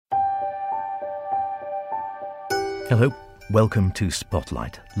Hello, welcome to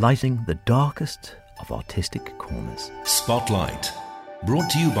Spotlight, lighting the darkest of artistic corners. Spotlight,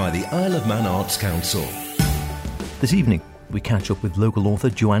 brought to you by the Isle of Man Arts Council. This evening, we catch up with local author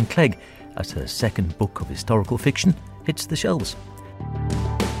Joanne Clegg as her second book of historical fiction hits the shelves.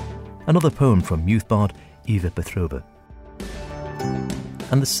 Another poem from youth bard Eva Petrova.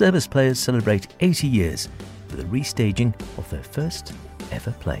 And the Service Players celebrate 80 years with a restaging of their first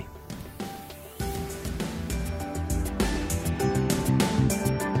ever play.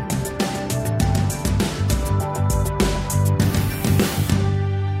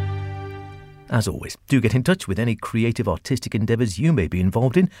 As always, do get in touch with any creative artistic endeavours you may be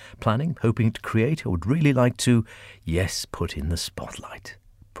involved in, planning, hoping to create, or would really like to, yes, put in the spotlight.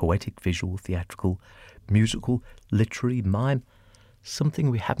 Poetic, visual, theatrical, musical, literary, mime,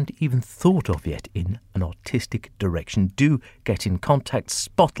 something we haven't even thought of yet in an artistic direction. Do get in contact,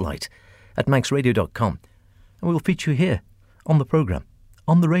 spotlight@manxradio.com, and we'll feature you here on the programme,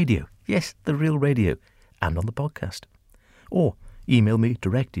 on the radio, yes, the real radio, and on the podcast. Or email me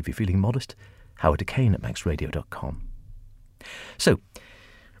direct if you're feeling modest, howardacane@manxradio.com. So,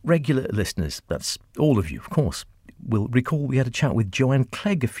 regular listeners, that's all of you, of course, will recall we had a chat with Joanne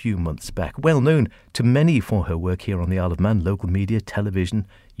Clegg a few months back, well known to many for her work here on the Isle of Man, local media, television,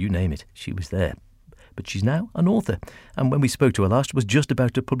 you name it, she was there. But she's now an author, and when we spoke to her last, was just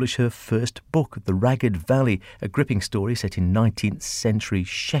about to publish her first book, The Ragged Valley, a gripping story set in 19th century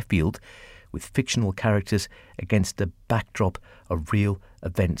Sheffield, with fictional characters against a backdrop of real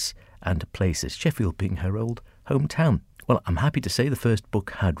events and places, Sheffield being her old hometown. Well, I'm happy to say the first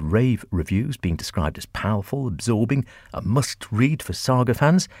book had rave reviews, being described as powerful, absorbing, a must-read for saga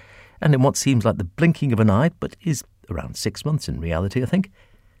fans, and in what seems like the blinking of an eye, but is around 6 months in reality, I think.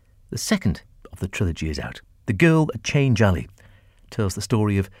 The second of the trilogy is out. The Girl at Change Alley tells the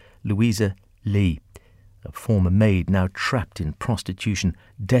story of Louisa Lee, a former maid now trapped in prostitution,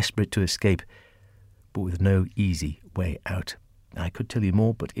 desperate to escape, but with no easy way out. I could tell you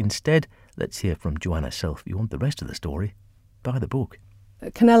more, but instead, let's hear from Joanne herself. If you want the rest of the story, buy the book.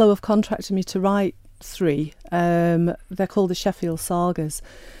 Canelo have contracted me to write 3. They're called the Sheffield Sagas.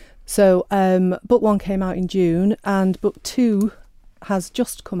 So book 1 came out in June, and book 2 has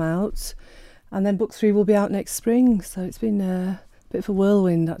just come out, and then book 3 will be out next spring. So it's been a bit of a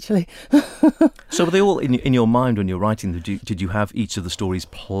whirlwind, actually. So were they all in your mind when you're writing? Did you have each of the stories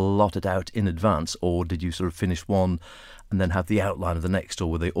plotted out in advance, or did you sort of finish one and then have the outline of the next, or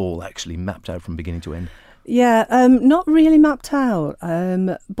were they all actually mapped out from beginning to end? Yeah, not really mapped out,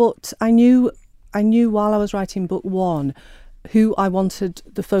 but I knew while I was writing book 1 who I wanted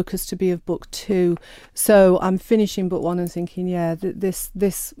the focus to be of book 2. So I'm finishing book 1 and thinking, yeah,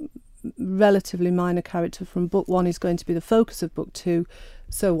 this relatively minor character from book 1 is going to be the focus of book 2.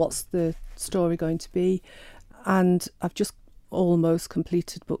 So what's the story going to be? And I've just almost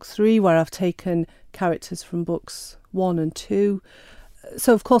completed book 3, where I've taken characters from books 1 and 2.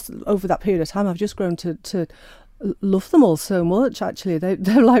 So of course, over that period of time, I've just grown to love them all so much. Actually,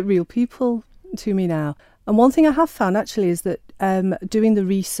 they're like real people to me now. And one thing I have found actually is that doing the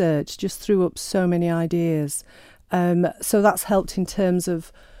research just threw up so many ideas. So that's helped in terms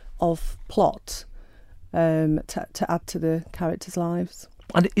of plot to add to the characters' lives.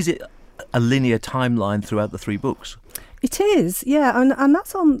 And is it a linear timeline throughout the 3 books? It is, yeah, and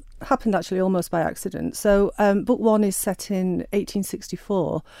that's happened actually almost by accident. So book 1 is set in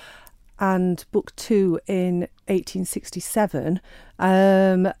 1864 and book 2 in 1867,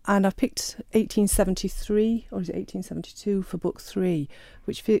 and I've picked 1873, or is it 1872 for book 3,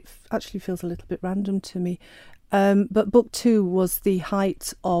 which actually feels a little bit random to me. But book 2 was the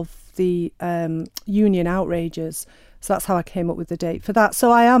height of the Union outrages. So that's how I came up with the date for that.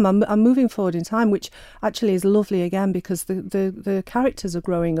 So I'm moving forward in time, which actually is lovely again, because the characters are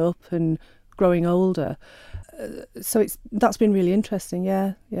growing up and growing older. So that's been really interesting,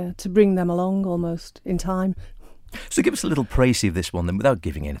 yeah, to bring them along almost in time. So give us a little précis of this one then, without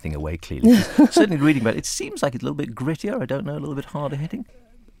giving anything away clearly. Certainly reading about it, it seems like it's a little bit grittier, I don't know, a little bit harder hitting.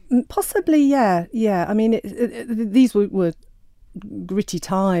 Possibly, yeah. I mean, these were gritty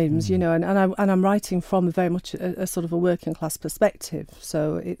times, you know, and I'm writing from very much a sort of a working class perspective,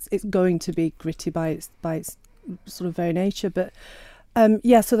 so it's going to be gritty by its sort of very nature. But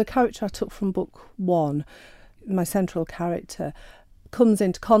so the character I took from book 1, my central character, comes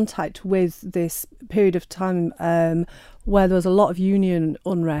into contact with this period of time where there was a lot of union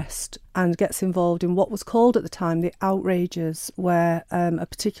unrest, and gets involved in what was called at the time the outrages, where a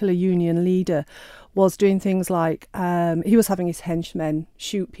particular union leader was doing things like he was having his henchmen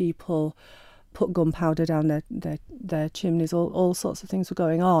shoot people, put gunpowder down their chimneys, all sorts of things were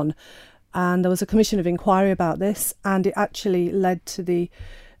going on. And there was a commission of inquiry about this, and it actually led to the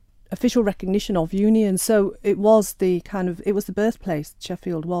official recognition of unions. So it was the birthplace,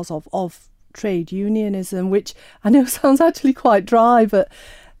 Sheffield was, of trade unionism, which I know sounds actually quite dry, but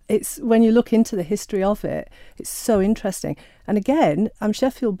it's, when you look into the history of it, it's so interesting. And again, I'm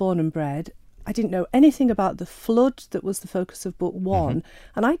Sheffield born and bred. I didn't know anything about the flood that was the focus of book one,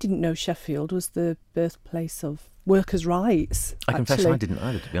 and I didn't know Sheffield was the birthplace of workers' rights. I confess I didn't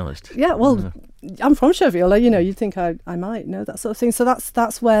either, to be honest. Yeah, well, I'm from Sheffield. You'd think I might know that sort of thing. So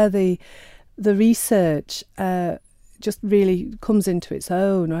that's where the research just really comes into its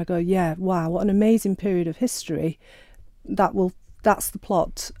own. I go, yeah, wow, what an amazing period of history. That's the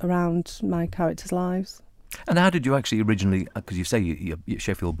plot around my characters' lives. And how did you actually originally, because you say you're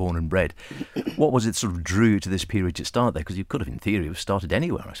Sheffield born and bred, what was it sort of drew you to this period to start there? Because you could have, in theory, have started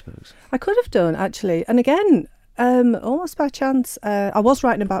anywhere, I suppose. I could have done, actually. And again, almost by chance, I was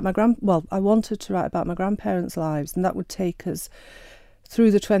writing about I wanted to write about my grandparents' lives, and that would take us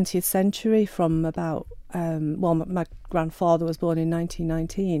through the 20th century from about, my grandfather was born in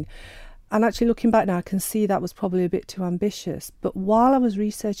 1919. And actually looking back now, I can see that was probably a bit too ambitious. But while I was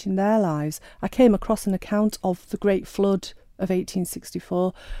researching their lives, I came across an account of the Great Flood of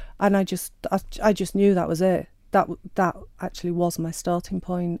 1864, and I just knew that was it. That actually was my starting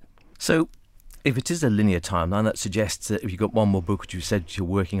point. So, if it is a linear timeline, that suggests that if you've got one more book which you said you're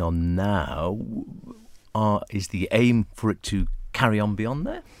working on now, is the aim for it to carry on beyond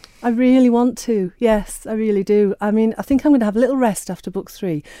there? I really want to. Yes, I really do. I mean, I think I'm going to have a little rest after book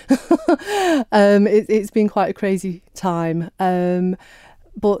 3. It's been quite a crazy time.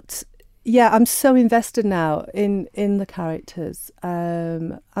 But yeah, I'm so invested now in the characters,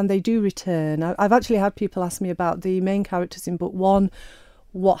 and they do return. I've actually had people ask me about the main characters in book 1,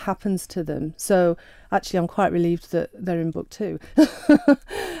 what happens to them. So actually, I'm quite relieved that they're in book 2.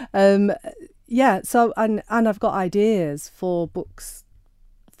 Yeah, so and I've got ideas for books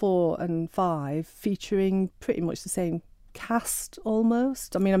 4 and 5 featuring pretty much the same cast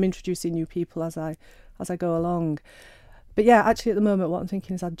almost. I mean, I'm introducing new people as I go along. But yeah, actually at the moment what I'm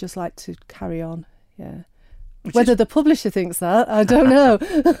thinking is I'd just like to carry on. Yeah. Whether the publisher thinks that, I don't know.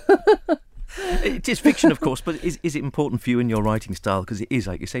 It is fiction, of course, but is it important for you in your writing style? Because it is,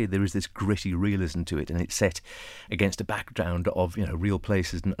 like you say, there is this gritty realism to it, and it's set against a background of real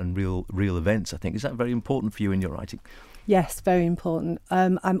places and real events. I think, is that very important for you in your writing? Yes, very important.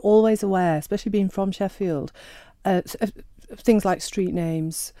 I'm always aware, especially being from Sheffield, things like street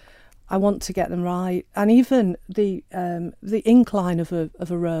names. I want to get them right, and even the incline of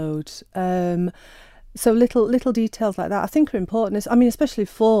a road. So little details like that I think are important. I mean, especially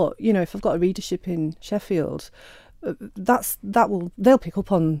for, if I've got a readership in Sheffield, they'll pick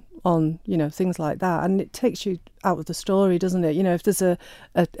up on things like that, and it takes you out of the story, doesn't it? If there's a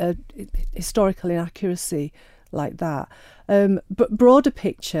historical inaccuracy like that. But broader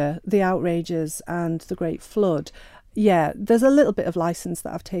picture, the outrages and the Great Flood, yeah, there's a little bit of license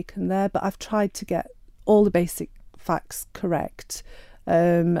that I've taken there, but I've tried to get all the basic facts correct.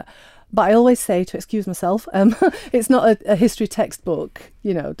 But I always say, to excuse myself, it's not a history textbook,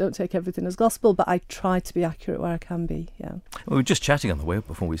 don't take everything as gospel, but I try to be accurate where I can be, yeah. Well, we were just chatting on the way up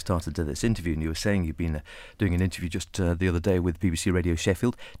before we started this interview, and you were saying you've been doing an interview just the other day with BBC Radio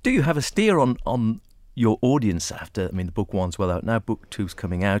Sheffield. Do you have a steer on your audience after, the book 1's well out now, book 2's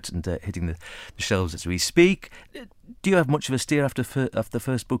coming out and hitting the shelves as we speak. Do you have much of a steer after the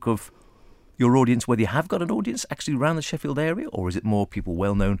first book of your audience, whether you have got an audience actually around the Sheffield area, or is it more people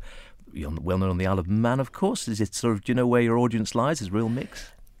well known on the Isle of Man, of course? Is it sort of, do you know where your audience lies? Is a real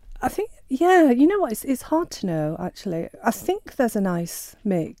mix? I think, yeah, you know what, it's hard to know, actually. I think there's a nice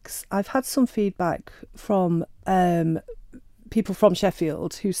mix. I've had some feedback from people from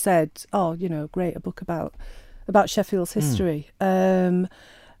Sheffield who said, oh, great, a book about Sheffield's history. And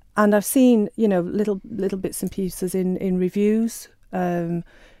I've seen, little bits and pieces in reviews,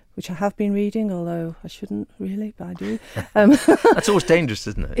 which I have been reading, although I shouldn't really, but I do. That's always dangerous,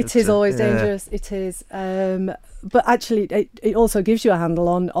 isn't it? It is always dangerous, it is. But actually, it also gives you a handle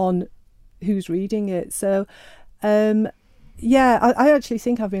on who's reading it. So, yeah, I actually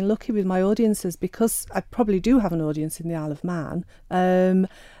think I've been lucky with my audiences, because I probably do have an audience in the Isle of Man,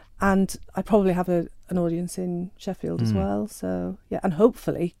 and I probably have an audience in Sheffield as well. So, yeah, and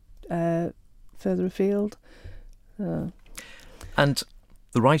hopefully further afield. And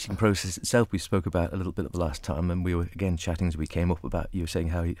the writing process itself we spoke about a little bit at the last time, and we were again chatting as we came up about, you were saying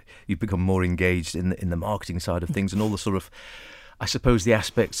how you've become more engaged in the marketing side of things and all the sort of, I suppose, the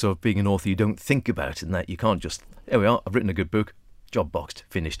aspects of being an author you don't think about, in that you can't just, there we are, I've written a good book, job boxed,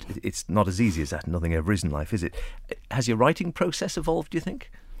 finished. It's not as easy as that. Nothing ever is in life, is it? Has your writing process evolved, do you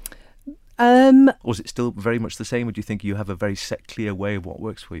think? Or is it still very much the same, or do you think you have a very set, clear way of what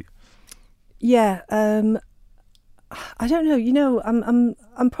works for you? Yeah, I don't know.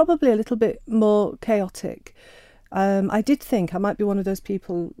 I'm probably a little bit more chaotic. I did think I might be one of those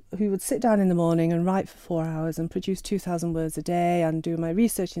people who would sit down in the morning and write for 4 hours and produce 2,000 words a day and do my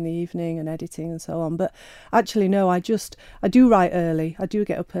research in the evening and editing and so on. But actually, no, I do write early. I do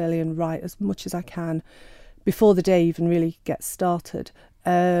get up early and write as much as I can before the day even really gets started.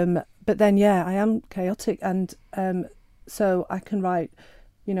 But then, yeah, I am chaotic, and so I can write,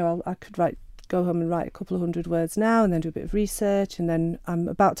 I could go home and write a couple of 100 words now and then do a bit of research, and then I'm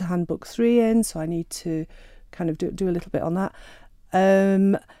about to hand book 3 in, so I need to kind of do a little bit on that.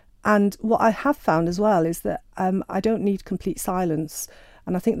 And what I have found as well is that I don't need complete silence,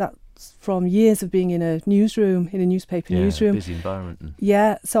 and I think that's from years of being in a newsroom, in a newspaper newsroom. Busy environment.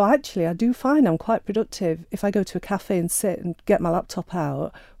 Yeah, so actually I do find I'm quite productive if I go to a cafe and sit and get my laptop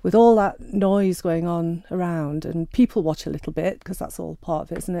out with all that noise going on around, and people watch a little bit because that's all part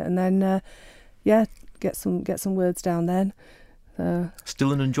of it, isn't it? And then get some words down then.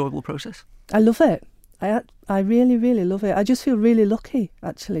 Still an enjoyable process? I love it. I really, really love it. I just feel really lucky,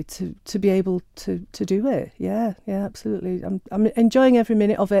 actually, to be able to do it. Yeah, absolutely. I'm enjoying every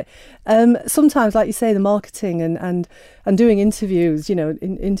minute of it. Sometimes, like you say, the marketing and doing interviews,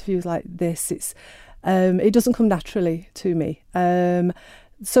 in interviews like this, it doesn't come naturally to me.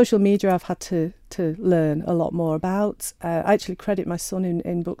 Social media I've had to learn a lot more about. I actually credit my son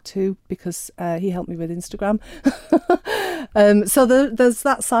in book 2 because he helped me with Instagram. So there's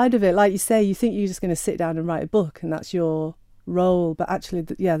that side of it. Like you say, you think you're just going to sit down and write a book and that's your role. But actually,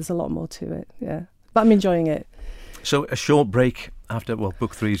 there's a lot more to it. Yeah. But I'm enjoying it. So a short break after,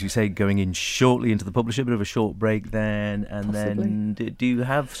 book 3, as you say, going in shortly into the publisher, a bit of a short break then. And Possibly. Then do you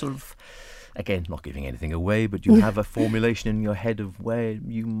have sort of... Again, not giving anything away, but do you have a formulation in your head of where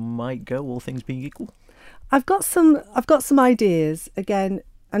you might go, all things being equal? I've got some ideas again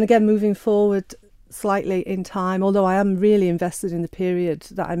moving forward slightly in time. Although I am really invested in the period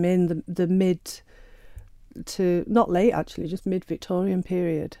that I'm in, the mid to not late actually, just mid Victorian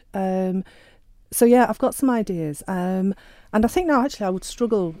period. So yeah, I've got some ideas, and I think now actually I would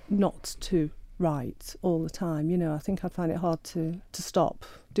struggle not to write all the time. I think I'd find it hard to stop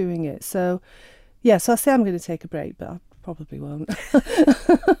doing it. So I say I'm going to take a break, but I probably won't.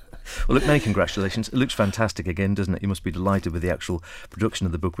 Well, look, many congratulations. It looks fantastic again, doesn't it? You must be delighted with the actual production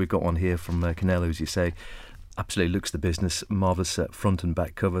of the book. We've got one here from Canelo, as you say. Absolutely looks the business. Marvellous front and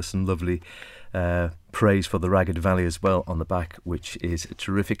back cover. Some lovely praise for the Ragged Valley as well on the back, which is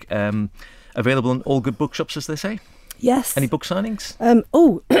terrific. Available in all good bookshops, as they say. Yes. Any book signings?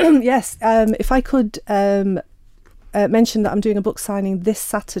 Yes. If I could mention that I'm doing a book signing this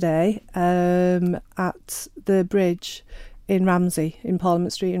Saturday at the Bridge in Ramsey, in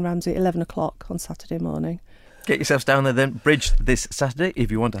Parliament Street in Ramsey, 11 o'clock on Saturday morning. Get yourselves down there then, Bridge, this Saturday.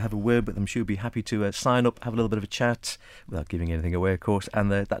 If you want to have a word with them, she'll be happy to sign up, have a little bit of a chat, without giving anything away, of course.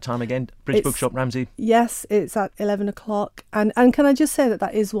 And that time again, Bridge Bookshop, Ramsey. Yes, it's at 11 o'clock. And can I just say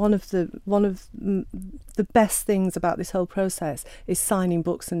that is one of the best things about this whole process is signing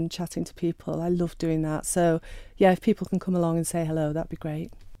books and chatting to people. I love doing that. So, yeah, if people can come along and say hello, that'd be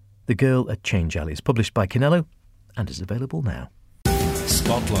great. The Girl at Change Alley is published by Canelo and is available now.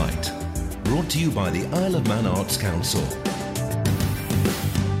 Spotlight, brought to you by the Isle of Man Arts Council.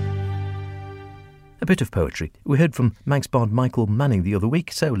 A bit of poetry. We heard from Manx bard Michael Manning the other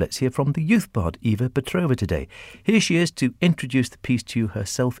week, so let's hear from the youth bard Eva Petrova today. Here she is to introduce the piece to you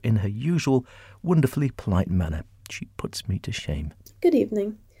herself in her usual wonderfully polite manner. She puts me to shame. Good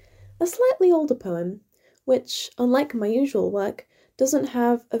evening. A slightly older poem, which, unlike my usual work, doesn't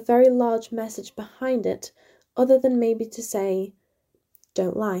have a very large message behind it, other than maybe to say,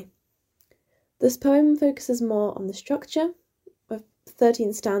 don't lie. This poem focuses more on the structure of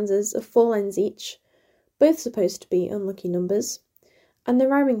 13 stanzas of 4 lines each, both supposed to be unlucky numbers, and the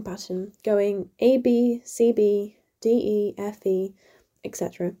rhyming pattern going A, B, C, B, D, E, F, E,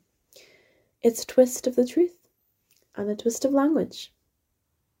 etc. It's a twist of the truth and a twist of language.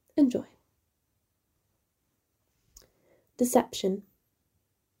 Enjoy. Deception.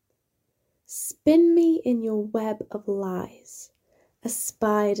 Spin me in your web of lies, a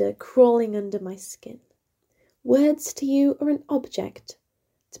spider crawling under my skin. Words to you are an object,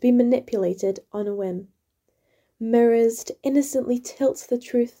 to be manipulated on a whim. Mirrors to innocently tilt the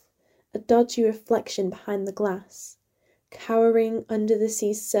truth, a dodgy reflection behind the glass. Cowering under the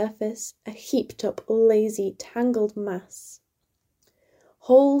sea's surface, a heaped up, lazy, tangled mass.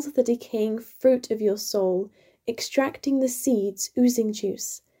 Hold the decaying fruit of your soul, extracting the seeds, oozing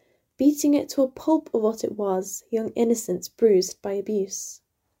juice, beating it to a pulp of what it was, young innocence bruised by abuse.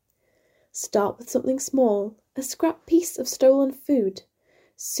 Start with something small, a scrap piece of stolen food.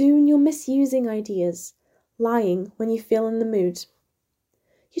 Soon you're misusing ideas, lying when you feel in the mood.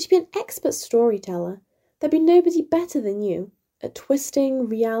 You'd be an expert storyteller. There'd be nobody better than you at twisting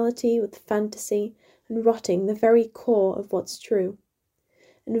reality with fantasy and rotting the very core of what's true.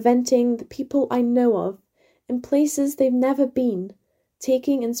 Inventing the people I know of in places they've never been,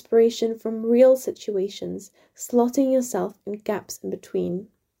 taking inspiration from real situations, slotting yourself in gaps in between.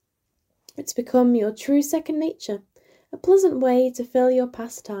 It's become your true second nature, a pleasant way to fill your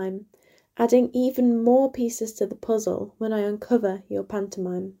pastime, adding even more pieces to the puzzle when I uncover your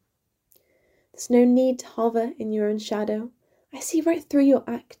pantomime. There's no need to hover in your own shadow. I see right through your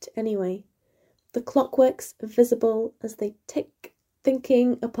act anyway. The clockworks are visible as they tick,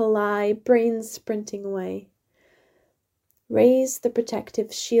 thinking up a lie, brains sprinting away. Raise the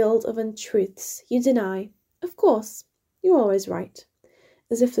protective shield of untruths you deny. Of course, you're always right.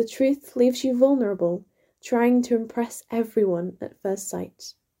 As if the truth leaves you vulnerable, trying to impress everyone at first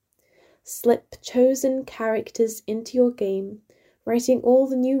sight. Slip chosen characters into your game, writing all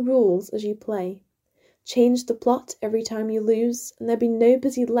the new rules as you play. Change the plot every time you lose, and there'll be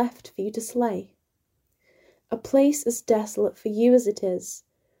nobody left for you to slay. A place as desolate for you as it is,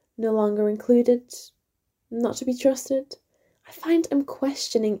 no longer included, not to be trusted. I find I'm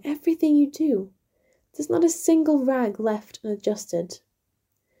questioning everything you do. There's not a single rag left unadjusted.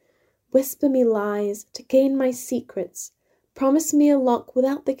 Whisper me lies to gain my secrets. Promise me a lock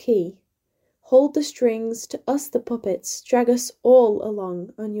without the key. Hold the strings, to us the puppets, drag us all along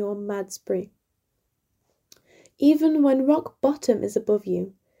on your mad spree. Even when rock bottom is above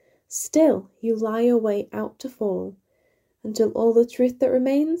you, still you lie your way out to fall, until all the truth that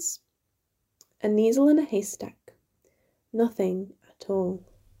remains? A needle in a haystack. Nothing at all.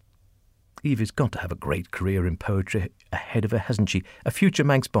 Eva's got to have a great career in poetry ahead of her, hasn't she? A future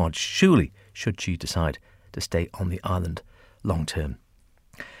Manx bard, surely, should she decide to stay on the island long term.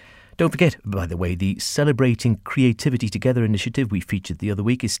 Don't forget, by the way, the Celebrating Creativity Together initiative we featured the other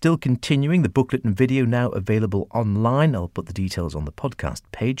week is still continuing. The booklet and video now available online. I'll put the details on the podcast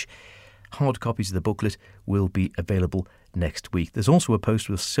page. Hard copies of the booklet will be available next week. There's also a post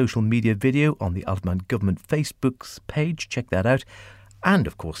with social media video on the Isle of Man Government Facebook page. Check that out. And,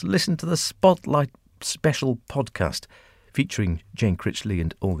 of course, listen to the Spotlight special podcast featuring Jane Critchley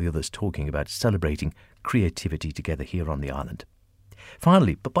and all the others talking about celebrating creativity together here on the island.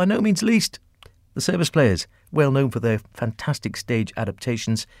 Finally, but by no means least, the Service Players, well known for their fantastic stage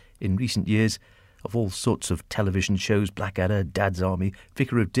adaptations in recent years of all sorts of television shows, Blackadder, Dad's Army,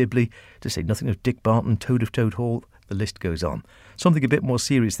 Vicar of Dibley, to say nothing of Dick Barton, Toad of Toad Hall, the list goes on. Something a bit more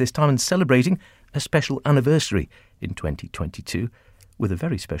serious this time, and celebrating a special anniversary in 2022 with a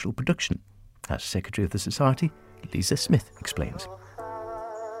very special production, as Secretary of the Society, Lisa Smith explains.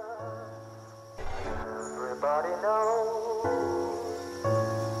 Everybody knows,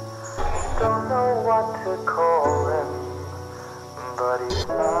 don't know what to call him, but he's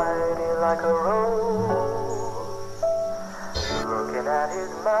mighty like a rose, looking at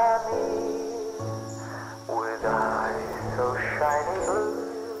his mommy with eyes so shiny blue,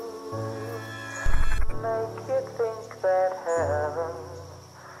 make you think that heaven.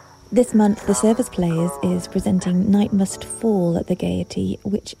 This month, the Service Players is presenting Night Must Fall at the Gaiety,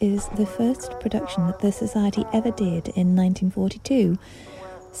 which is the first production that the Society ever did in 1942.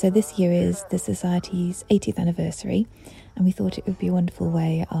 So this year is the Society's 80th anniversary, and we thought it would be a wonderful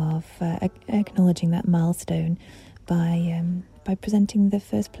way of acknowledging that milestone by presenting the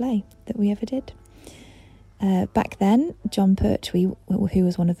first play that we ever did. Back then, John Pertwee, who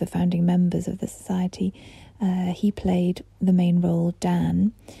was one of the founding members of the Society, he played the main role,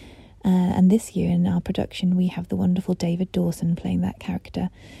 Dan. And this year in our production we have the wonderful David Dawson playing that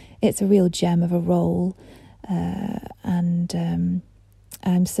character. It's a real gem of a role, and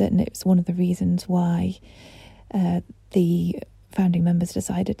I'm certain it's one of the reasons why the founding members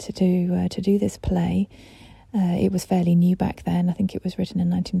decided to do this play. It was fairly new back then. I think it was written in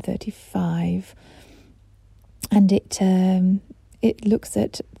 1935, and it looks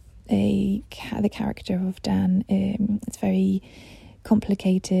at the character of Dan. It's very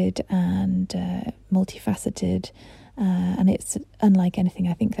complicated and multifaceted, and it's unlike anything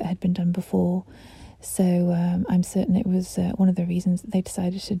I think that had been done before. So I'm certain it was one of the reasons that they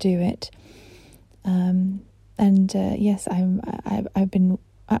decided to do it. Yes, I've been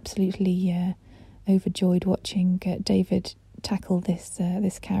absolutely overjoyed watching David tackle this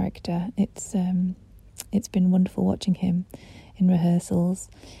character. It's been wonderful watching him in rehearsals.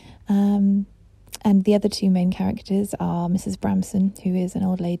 And the other two main characters are Mrs. Bramson, who is an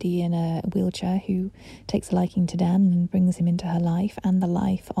old lady in a wheelchair who takes a liking to Dan and brings him into her life, and the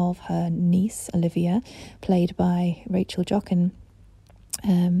life of her niece, Olivia, played by Rachel Jochen.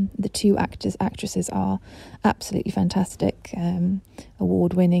 The two actresses are absolutely fantastic,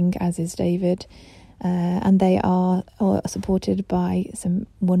 award-winning, as is David. And they are supported by some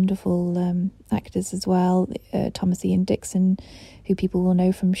wonderful actors as well. Thomas Ian Dixon, who people will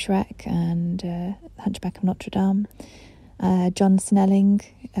know from Shrek and Hunchback of Notre Dame. John Snelling,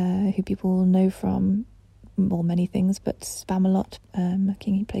 who people will know from, well, many things, but Spamalot.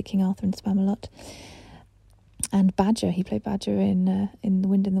 He played King Arthur in Spamalot. And Badger, he played Badger in The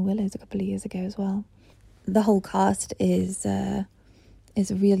Wind in the Willows a couple of years ago as well. The whole cast is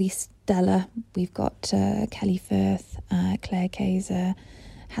really stellar. We've got Kelly Firth, Claire Kayser,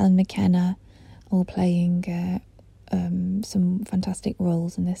 Helen McKenna, all playing some fantastic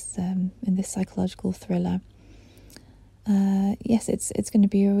roles in this psychological thriller. Yes, it's going to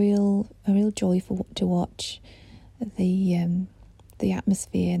be a real joy to watch. The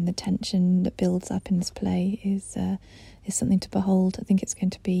atmosphere and the tension that builds up in this play is something to behold. I think it's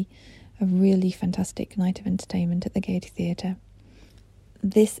going to be a really fantastic night of entertainment at the Gaiety Theatre.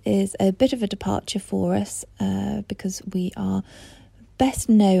 This is a bit of a departure for us because we are best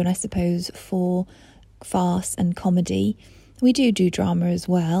known, I suppose, for farce and comedy. We do drama as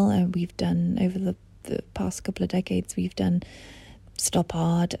well. We've done, over the past couple of decades, we've done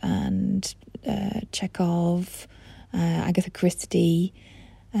Stoppard and Chekhov, Agatha Christie.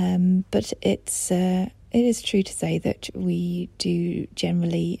 But it is true to say that we do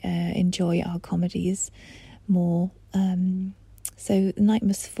generally enjoy our comedies more. So The Night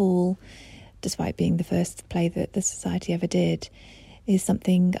Must Fall, despite being the first play that the Society ever did, is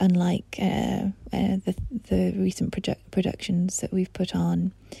something unlike the recent productions that we've put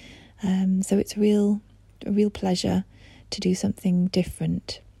on. So it's a real pleasure to do something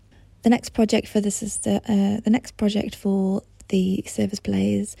different. The next project for the next project for the Service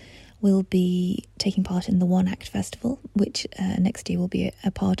Plays will be taking part in the One Act Festival, which next year will be a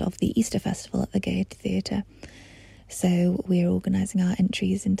part of the Easter Festival at the Gaiety Theatre. So we're organising our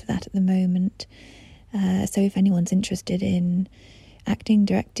entries into that at the moment. So if anyone's interested in acting,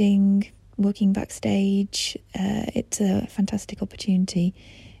 directing, working backstage, it's a fantastic opportunity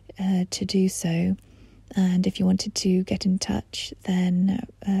to do so. And if you wanted to get in touch, then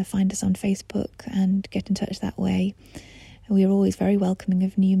find us on Facebook and get in touch that way. We are always very welcoming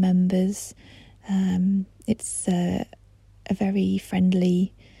of new members. It's a very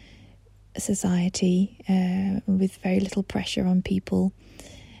friendly society with very little pressure on people.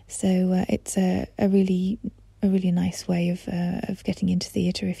 So it's a really nice way of getting into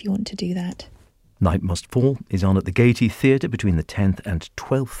theatre if you want to do that. Night Must Fall is on at the Gaiety Theatre between the 10th and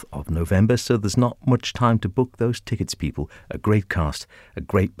 12th of November, so there's not much time to book those tickets, people. A great cast, a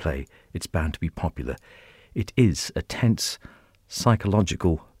great play. It's bound to be popular. It is a tense,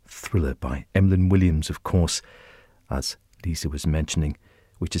 psychological thriller by Emlyn Williams, of course, as Lisa was mentioning,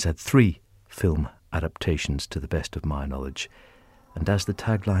 which has had 3 film adaptations to the best of my knowledge. And as the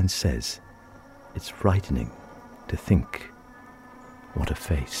tagline says, it's frightening to think what a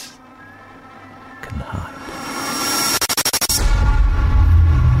face can hide.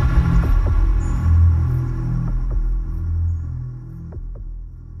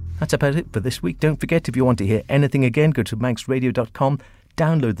 That's about it for this week. Don't forget, if you want to hear anything again, go to manxradio.com,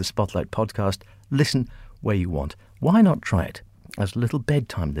 download the Spotlight podcast, listen where you want. Why not try it as a little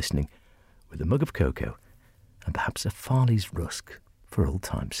bedtime listening with a mug of cocoa and perhaps a Farley's rusk for old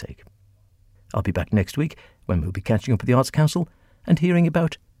time's sake. I'll be back next week when we'll be catching up with the Arts Council and hearing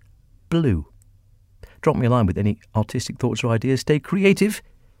about Blue. Drop me a line with any artistic thoughts or ideas. Stay creative.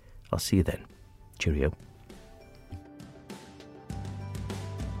 I'll see you then. Cheerio.